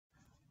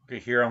Okay,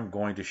 here I'm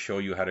going to show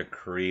you how to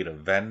create a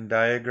Venn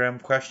diagram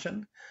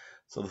question.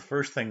 So the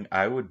first thing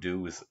I would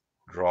do is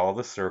draw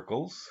the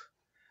circles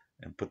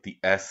and put the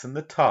S in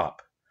the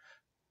top.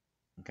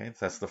 Okay, so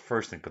that's the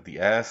first thing. Put the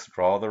S,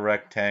 draw the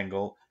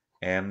rectangle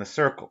and the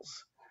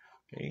circles.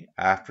 Okay,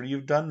 after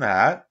you've done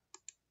that,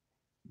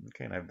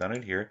 okay, and I've done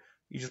it here,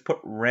 you just put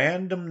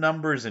random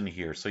numbers in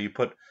here. So you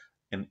put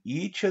in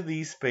each of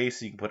these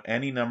spaces, you can put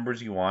any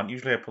numbers you want.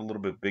 Usually I put a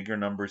little bit bigger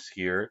numbers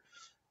here,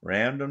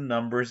 random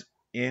numbers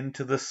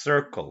into the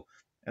circle.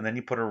 And then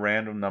you put a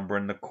random number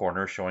in the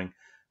corner showing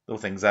the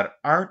things that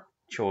aren't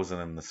chosen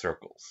in the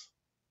circles.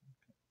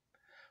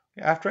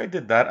 After I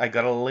did that, I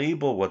got to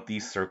label what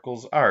these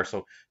circles are.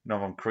 So,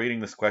 if I'm creating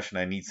this question,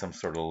 I need some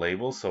sort of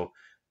label. So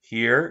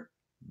here,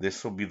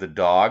 this will be the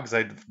dogs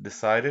I've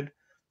decided.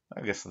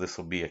 I guess this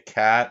will be a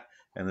cat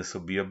and this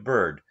will be a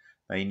bird.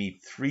 Now you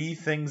need three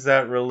things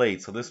that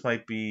relate. So this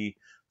might be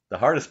the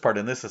hardest part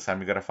in this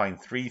assignment. You got to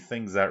find three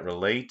things that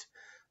relate.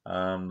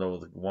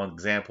 The one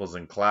examples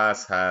in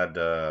class had,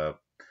 trying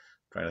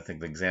to think,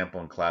 the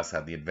example in class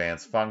had the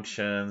advanced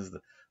functions,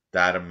 the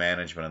data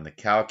management, and the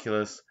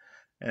calculus.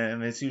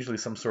 And it's usually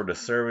some sort of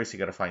survey, so you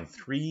got to find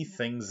three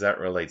things that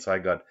relate. So I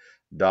got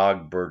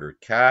dog, bird, or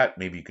cat.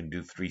 Maybe you can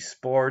do three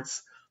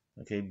sports.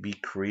 Okay, be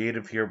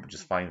creative here, but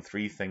just find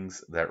three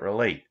things that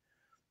relate.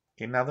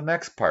 Okay, now the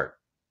next part.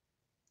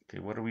 Okay,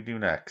 what do we do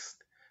next?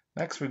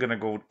 Next, we're going to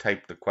go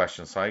type the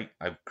question. So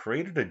I've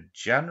created a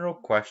general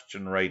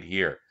question right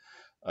here.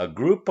 A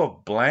group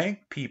of blank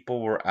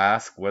people were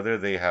asked whether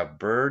they have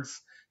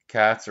birds,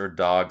 cats, or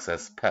dogs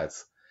as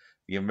pets.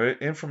 The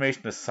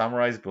information is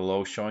summarized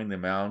below, showing the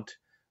amount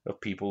of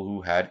people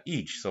who had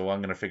each. So I'm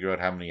going to figure out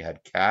how many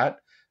had cat,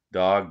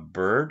 dog,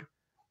 bird.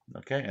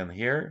 Okay, and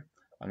here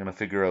I'm going to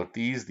figure out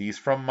these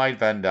from my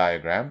Venn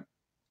diagram.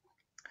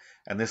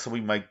 And this will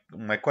be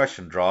my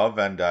question. Draw a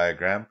Venn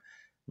diagram.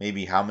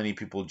 Maybe how many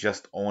people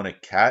just own a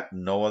cat,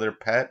 no other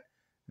pet,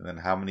 and then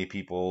how many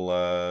people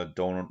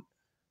don't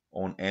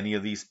own any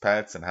of these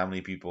pets, and how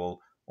many people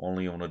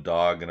only own a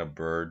dog and a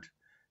bird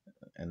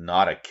and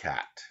not a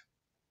cat.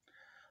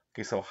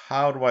 Okay, so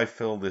how do I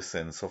fill this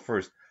in? So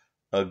first,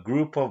 a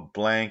group of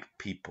blank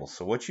people.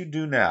 So what you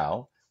do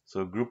now,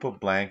 so a group of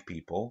blank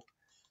people,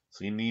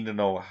 so you need to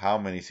know how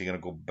many. So you're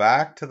going to go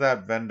back to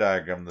that Venn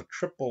diagram, the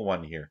triple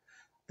one here.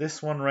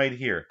 This one right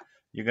here.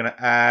 You're going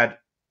to add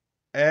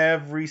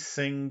every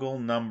single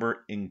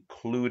number,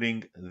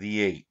 including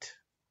the 8.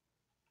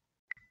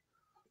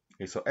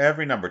 Okay, so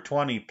every number,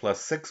 20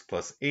 plus 6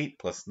 plus 8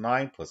 plus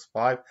 9 plus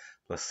 5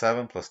 plus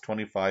 7 plus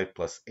 25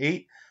 plus 8.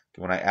 Okay,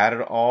 when I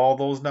added all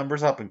those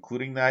numbers up,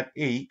 including that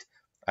 8,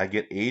 I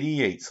get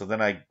 88. So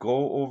then I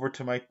go over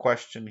to my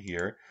question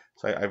here.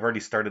 So I've already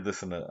started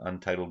this in an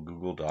untitled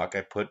Google Doc.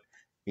 I put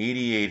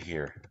 88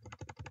 here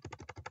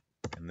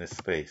in this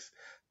space.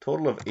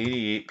 Total of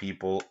 88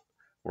 people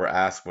were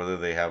asked whether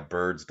they have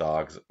birds,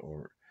 dogs,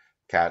 or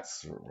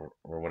cats,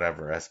 or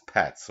whatever as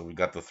pets. So we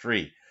got the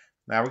 3.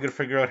 Now we're going to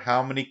figure out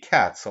how many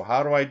cats. So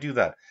how do I do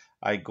that?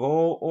 I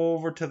go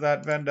over to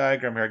that Venn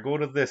diagram here. I go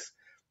to this.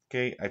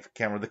 Okay, I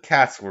can't remember. The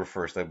cats were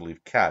first, I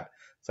believe. Cat.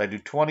 So I do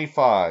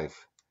 25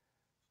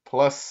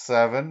 plus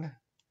 7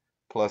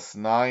 plus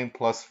 9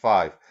 plus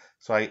 5.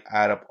 So I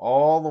add up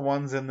all the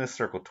ones in this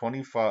circle.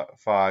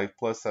 25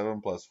 plus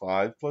 7 plus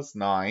 5 plus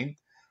 9.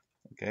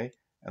 Okay,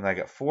 and I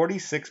got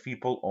 46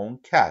 people own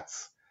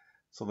cats.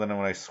 So then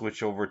when I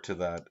switch over to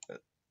that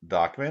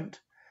document,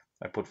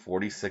 I put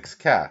 46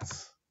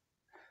 cats.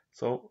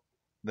 So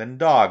then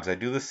dogs, I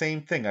do the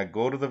same thing. I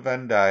go to the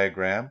Venn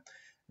diagram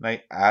and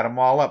I add them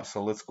all up.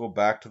 So let's go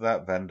back to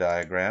that Venn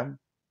diagram.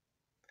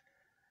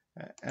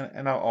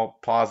 And I'll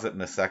pause it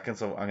in a second.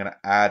 So I'm going to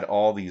add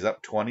all these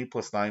up. 20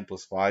 plus 9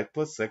 plus 5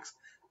 plus 6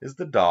 is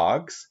the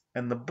dogs.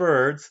 And the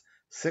birds,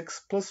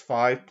 6 plus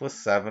 5 plus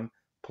 7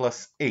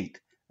 plus 8.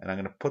 And I'm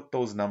going to put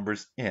those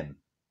numbers in.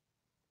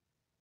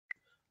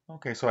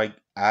 Okay, so I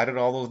added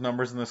all those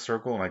numbers in the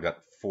circle and I got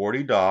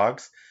 40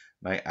 dogs.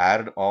 And I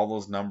added all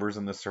those numbers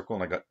in the circle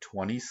and I got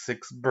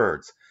 26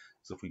 birds.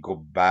 So if we go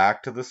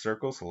back to the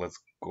circle, so let's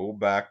go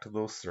back to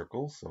those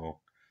circles. So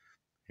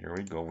here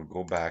we go, we'll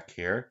go back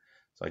here.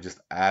 So I just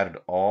added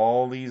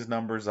all these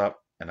numbers up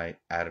and I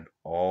added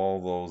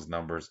all those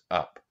numbers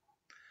up.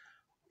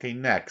 Okay,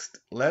 next,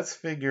 let's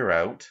figure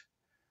out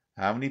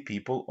how many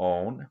people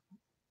own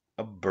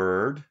a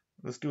bird.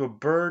 Let's do a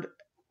bird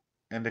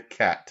and a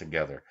cat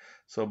together.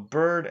 So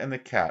bird and a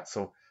cat.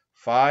 So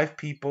 5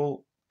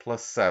 people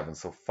plus 7.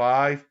 So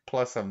 5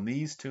 plus 7.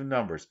 These two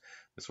numbers.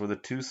 This were the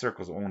two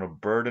circles. Own a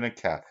bird and a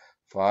cat.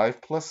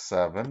 5 plus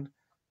 7,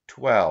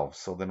 12.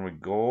 So then we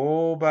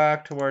go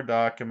back to our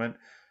document.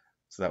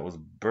 So that was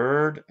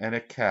bird and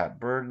a cat.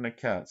 Bird and a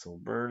cat. So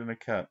bird and a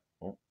cat.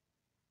 Oh,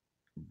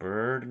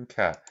 bird and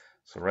cat.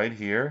 So right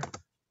here,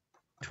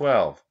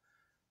 12.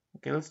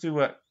 Okay, let's do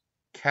a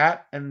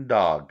cat and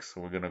dog.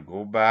 So we're going to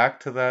go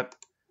back to that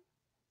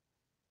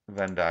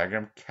Venn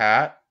diagram,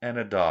 cat and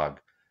a dog.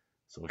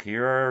 So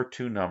here are our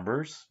two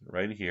numbers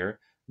right here.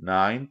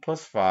 9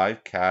 plus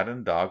 5, cat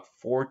and dog,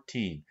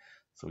 14.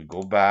 So we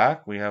go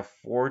back, we have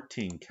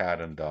 14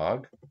 cat and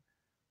dog.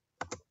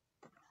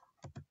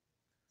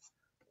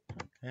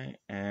 Okay,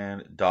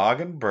 and dog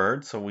and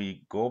bird. So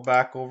we go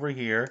back over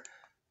here.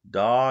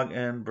 Dog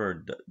and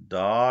bird.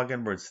 Dog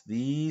and birds.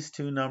 These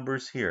two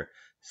numbers here.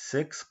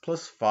 6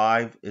 plus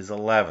 5 is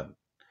 11.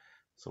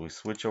 So we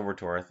switch over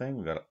to our thing.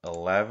 We got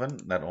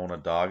 11 that own a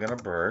dog and a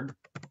bird.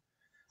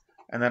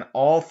 And then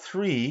all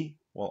three,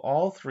 well,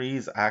 all three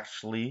is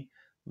actually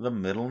the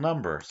middle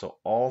number. So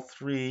all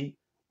three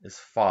is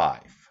 5.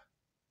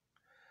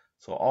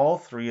 So all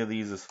three of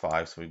these is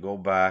 5. So we go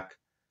back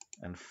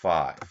and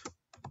 5.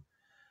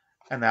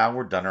 And now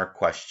we're done our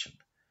question.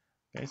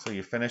 Okay, so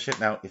you finish it.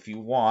 Now, if you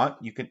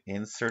want, you can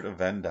insert a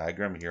Venn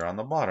diagram here on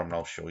the bottom, and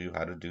I'll show you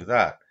how to do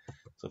that.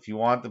 So if you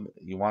want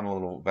a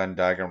little Venn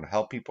diagram to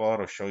help people out,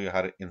 I'll show you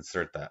how to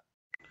insert that.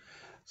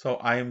 So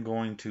I am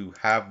going to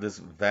have this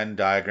Venn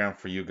diagram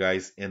for you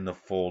guys in the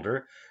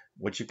folder.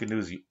 What you can do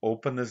is you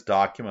open this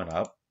document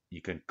up,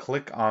 you can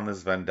click on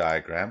this Venn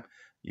diagram,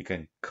 you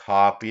can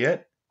copy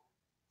it,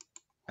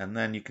 and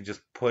then you can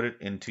just put it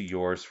into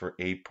yours for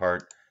A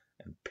part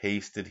and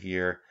paste it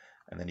here,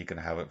 and then you can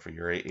have it for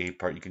your A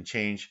part. You can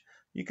change,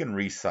 you can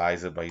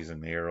resize it by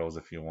using arrows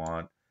if you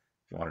want.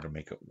 If you wanted to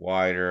make it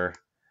wider,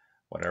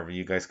 whatever,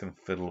 you guys can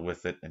fiddle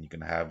with it, and you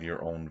can have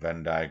your own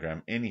Venn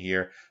diagram in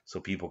here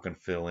so people can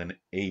fill in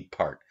a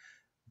part.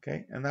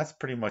 Okay, and that's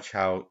pretty much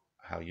how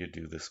you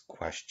do this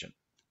question.